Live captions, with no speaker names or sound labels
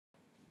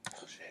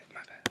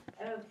My bad.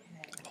 Okay.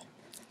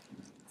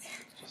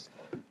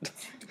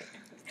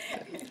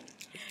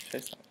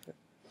 Just,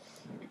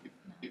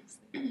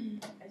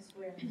 I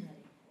swear I'm ready.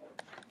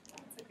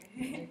 It's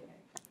okay.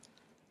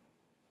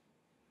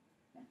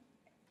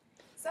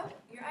 So,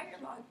 you're at your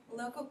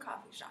local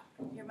coffee shop.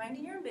 You're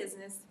minding your own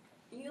business,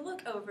 and you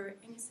look over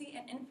and you see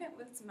an infant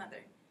with its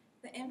mother.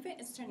 The infant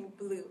is turning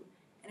blue,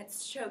 and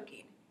it's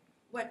choking.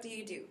 What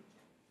do?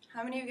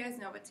 How many of you guys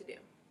know what to do?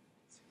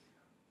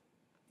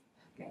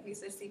 Okay, you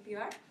said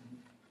CPR.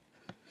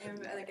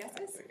 Any other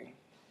guesses?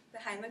 The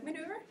Heimlich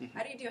maneuver?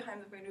 How do you do a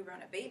Heimlich maneuver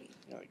on a baby?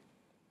 Like,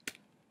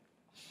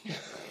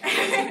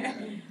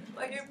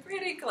 Well, you're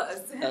pretty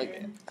close.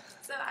 okay.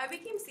 So I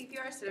became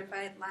CPR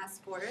certified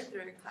last quarter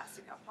through a class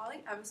at Cal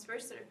Poly. I was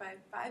first certified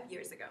 5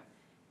 years ago.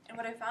 And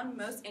what I found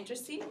most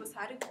interesting was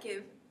how to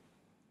give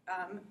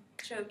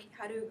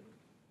how to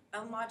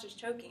unlodge a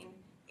choking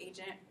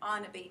agent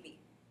on a baby.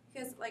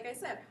 Because like I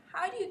said,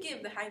 how do you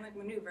give the Heimlich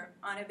maneuver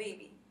on a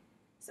baby?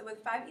 So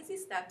with 5 easy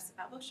steps,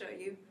 I will show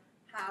you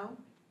how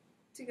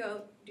to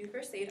go do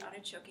first aid on a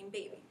choking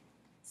baby.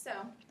 So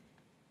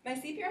my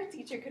CPR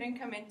teacher couldn't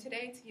come in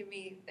today to give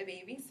me a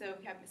baby, so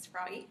we have Miss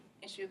Froggy,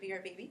 and she'll be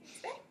our baby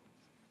today.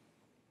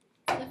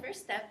 So the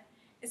first step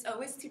is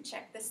always to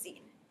check the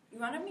scene. You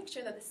want to make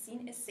sure that the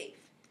scene is safe.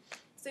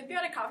 So if you're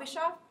at a coffee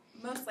shop,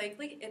 most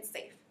likely it's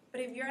safe.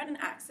 But if you're at an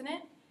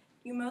accident,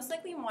 you most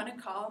likely want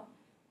to call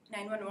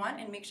 911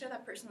 and make sure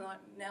that personnel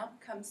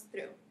comes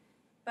through.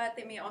 But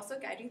they may also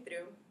guide you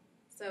through,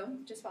 so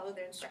just follow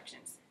their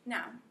instructions.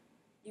 Now,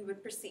 you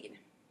would proceed.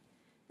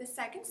 The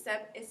second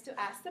step is to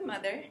ask the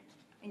mother,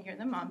 and you're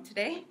the mom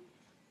today,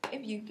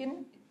 if you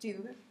can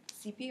do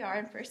CPR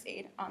and first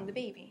aid on the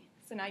baby.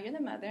 So now you're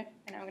the mother,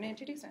 and I'm going to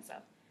introduce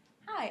myself.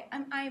 Hi,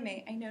 I'm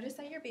Aime. I noticed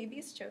that your baby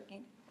is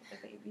choking. The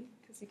baby,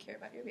 because you care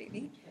about your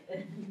baby.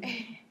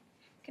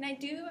 Can I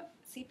do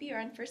CPR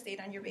and first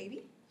aid on your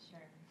baby? Sure.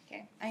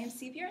 Okay, I am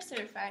CPR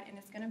certified, and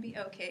it's going to be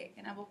okay,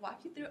 and I will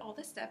walk you through all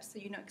the steps so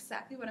you know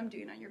exactly what I'm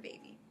doing on your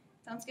baby.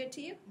 Sounds good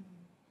to you?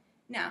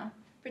 Mm-hmm. Now,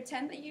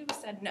 pretend that you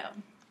said no.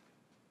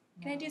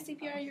 Can I do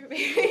CPR on your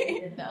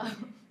baby? No.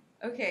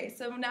 Okay,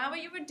 so now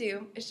what you would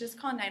do is just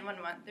call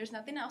 911. There's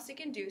nothing else you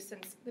can do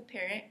since the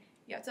parent,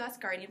 you have to ask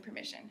guardian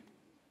permission.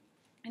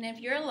 And if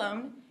you're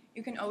alone,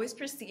 you can always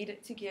proceed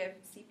to give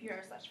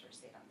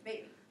CPR/first aid on the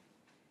baby.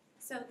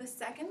 So the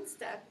second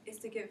step is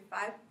to give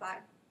 5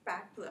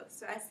 back blows.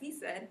 So as he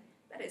said,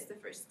 that is the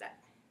first step.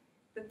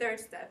 The third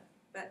step,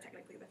 but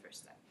technically the first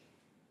step.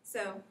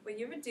 So what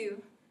you would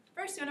do,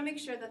 first you want to make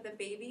sure that the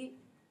baby,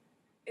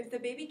 if the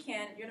baby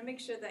can, you want to make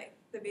sure that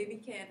the baby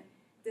can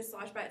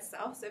dislodge by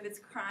itself. So if it's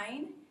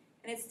crying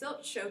and it's still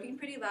choking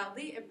pretty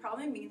loudly, it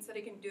probably means that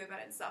it can do it by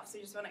itself. So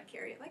you just want to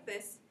carry it like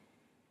this.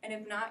 And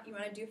if not, you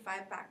want to do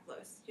 5 back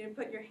blows. You're going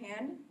to put your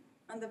hand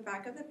on the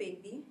back of the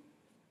baby,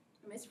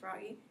 Miss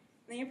Froggy.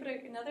 And then you put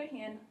another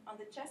hand on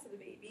the chest of the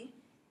baby.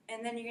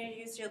 And then you're going to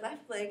use your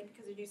left leg,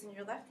 because you're using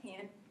your left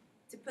hand,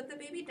 to put the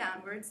baby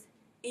downwards.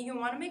 And you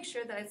want to make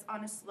sure that it's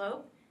on a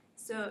slope.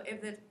 So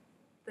if it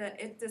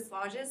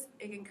dislodges,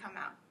 it can come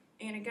out.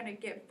 And you're going to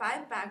give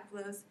 5 back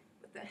blows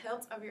with the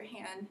hilt of your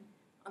hand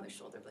on the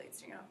shoulder blades.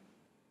 So you're going to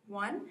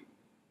 1,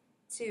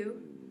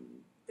 2,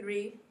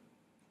 3,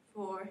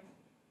 4,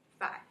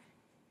 5.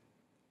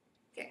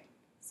 Okay,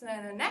 so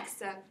then the next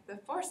step, the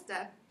fourth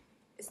step,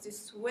 is to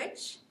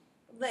switch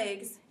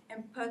legs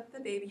and put the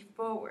baby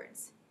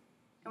forwards.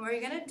 And what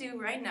you're going to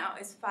do right now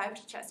is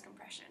 5 chest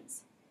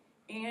compressions.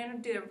 And you're going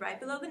to do it right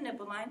below the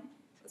nipple line.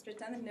 Let's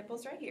pretend the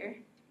nipple's right here.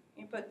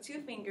 You put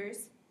 2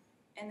 fingers,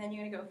 and then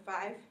you're going to go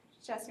 5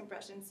 chest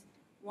compressions,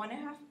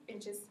 1.5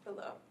 inches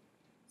below.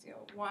 So you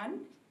go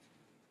 1,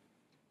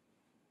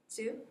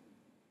 2,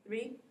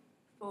 3,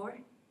 4,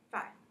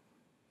 5.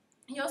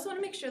 You also want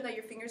to make sure that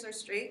your fingers are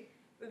straight,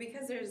 but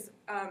because there's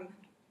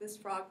this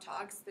frog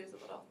talks, there's a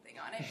little thing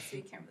on it, so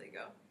you can't really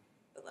go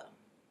below.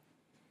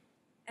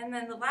 And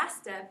then the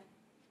last step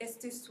is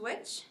to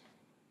switch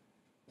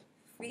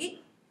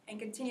feet and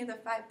continue the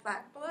 5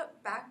 back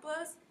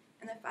blows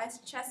and the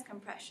 5 chest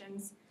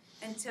compressions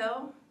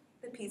until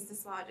the piece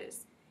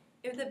dislodges.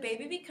 If the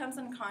baby becomes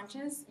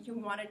unconscious, you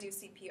want to do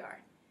CPR.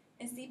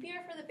 And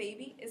CPR for the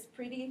baby is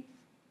pretty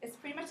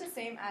much the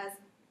same as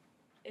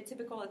a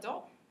typical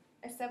adult,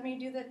 except when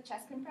you do the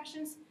chest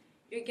compressions,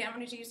 you again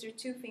want to use your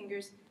 2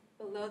 fingers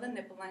below the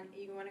nipple line,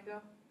 and you want to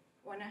go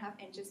 1.5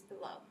 inches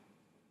below.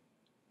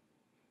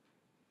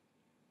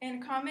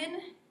 And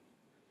common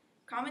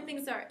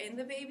things that are in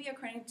the baby,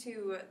 according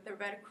to the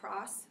Red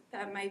Cross,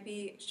 that might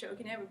be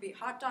choking it, would be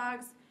hot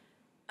dogs,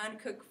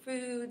 uncooked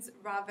foods,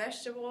 raw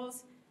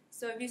vegetables.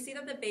 So if you see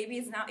that the baby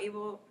is now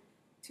able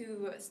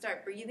to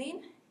start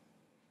breathing,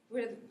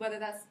 whether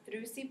that's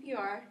through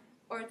CPR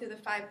or through the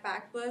 5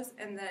 back blows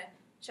and the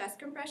chest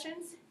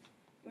compressions,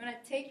 you want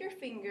to take your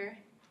finger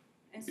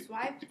and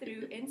swipe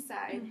through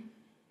inside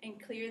and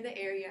clear the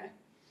area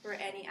for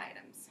any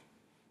items.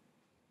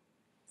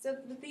 So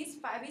with these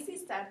 5 easy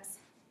steps,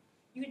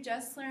 you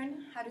just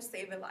learn how to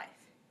save a life.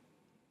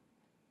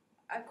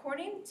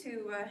 According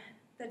to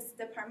the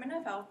Department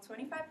of Health,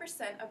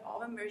 25% of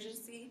all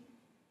emergency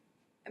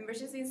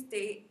emergency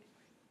state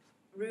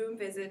room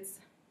visits,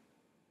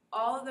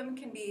 all of them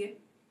can be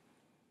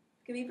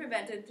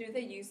prevented through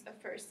the use of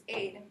first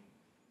aid.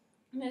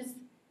 Because,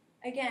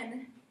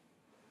 again,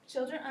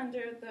 children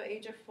under the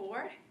age of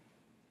 4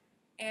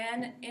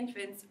 and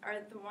infants are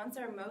the ones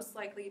that are most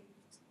likely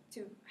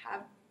to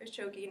have a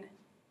choking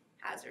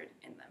hazard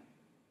in them.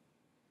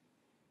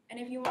 And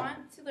if you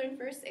want to learn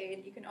first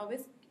aid, you can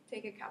always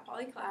take a Cal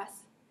Poly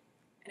class,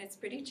 and it's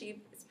pretty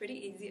cheap, it's pretty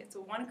easy, it's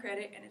a 1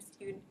 credit, and it's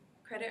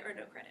credit or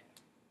no credit.